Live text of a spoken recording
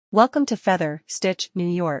Welcome to Feather Stitch, New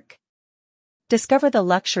York. Discover the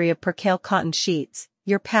luxury of Percale cotton sheets,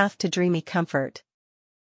 your path to dreamy comfort.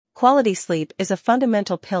 Quality sleep is a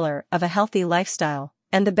fundamental pillar of a healthy lifestyle,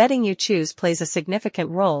 and the bedding you choose plays a significant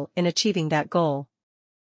role in achieving that goal.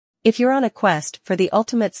 If you're on a quest for the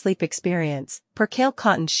ultimate sleep experience, Percale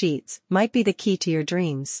cotton sheets might be the key to your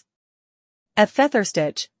dreams. At Feather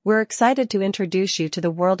Stitch, we're excited to introduce you to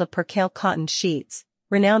the world of Percale cotton sheets,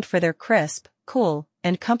 renowned for their crisp, cool,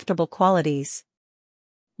 and comfortable qualities.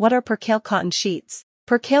 What are Percale cotton sheets?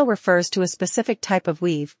 Percale refers to a specific type of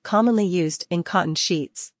weave commonly used in cotton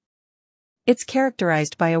sheets. It's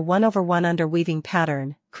characterized by a 1/1 underweaving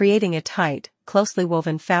pattern, creating a tight, closely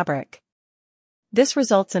woven fabric. This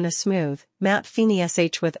results in a smooth, matte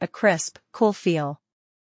finish with a crisp, cool feel.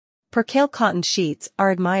 Percale cotton sheets are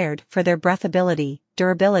admired for their breathability,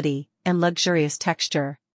 durability, and luxurious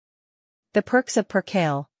texture. The perks of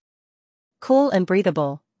Percale. Cool and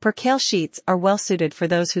breathable, Percale sheets are well suited for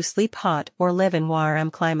those who sleep hot or live in warm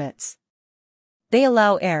climates. They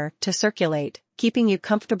allow air to circulate, keeping you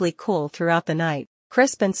comfortably cool throughout the night.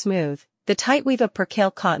 Crisp and smooth, the tight weave of Percale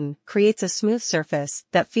cotton creates a smooth surface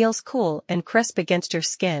that feels cool and crisp against your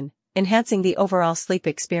skin, enhancing the overall sleep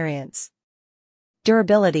experience.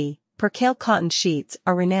 Durability, Percale cotton sheets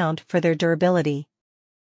are renowned for their durability.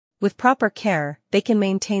 With proper care, they can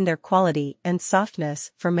maintain their quality and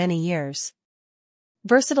softness for many years.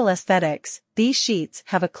 Versatile aesthetics, these sheets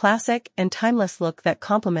have a classic and timeless look that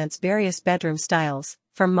complements various bedroom styles,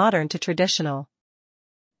 from modern to traditional.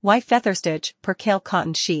 Why Feather Stitch Percale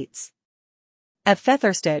cotton sheets? At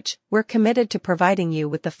Feather Stitch, we're committed to providing you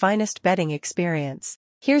with the finest bedding experience.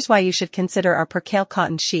 Here's why you should consider our Percale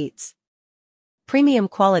cotton sheets. Premium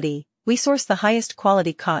quality. We source the highest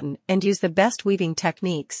quality cotton and use the best weaving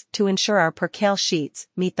techniques to ensure our Percale sheets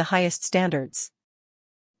meet the highest standards.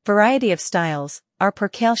 Variety of styles, our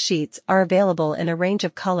Percale sheets are available in a range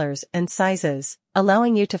of colors and sizes,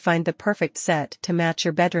 allowing you to find the perfect set to match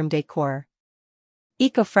your bedroom decor.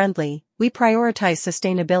 Eco-friendly, we prioritize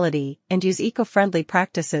sustainability and use eco-friendly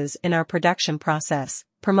practices in our production process,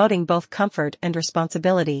 promoting both comfort and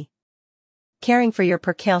responsibility. Caring for your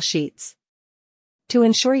Percale sheets. To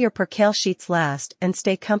ensure your Percale sheets last and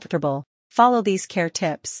stay comfortable, follow these care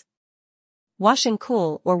tips. Wash in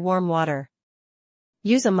cool or warm water.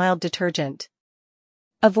 Use a mild detergent.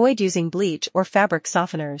 Avoid using bleach or fabric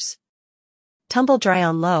softeners. Tumble dry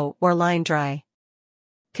on low or line dry.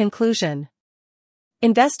 Conclusion.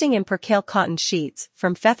 Investing in Percale cotton sheets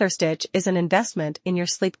from Feather Stitch is an investment in your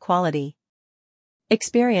sleep quality.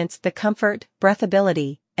 Experience the comfort,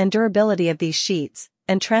 breathability, and durability of these sheets,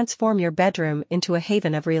 and transform your bedroom into a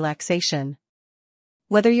haven of relaxation.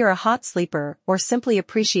 Whether you're a hot sleeper or simply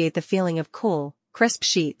appreciate the feeling of cool, crisp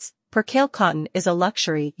sheets, Percale cotton is a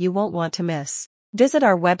luxury you won't want to miss. Visit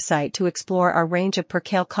our website to explore our range of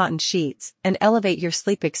Percale cotton sheets and elevate your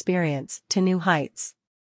sleep experience to new heights.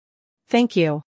 Thank you.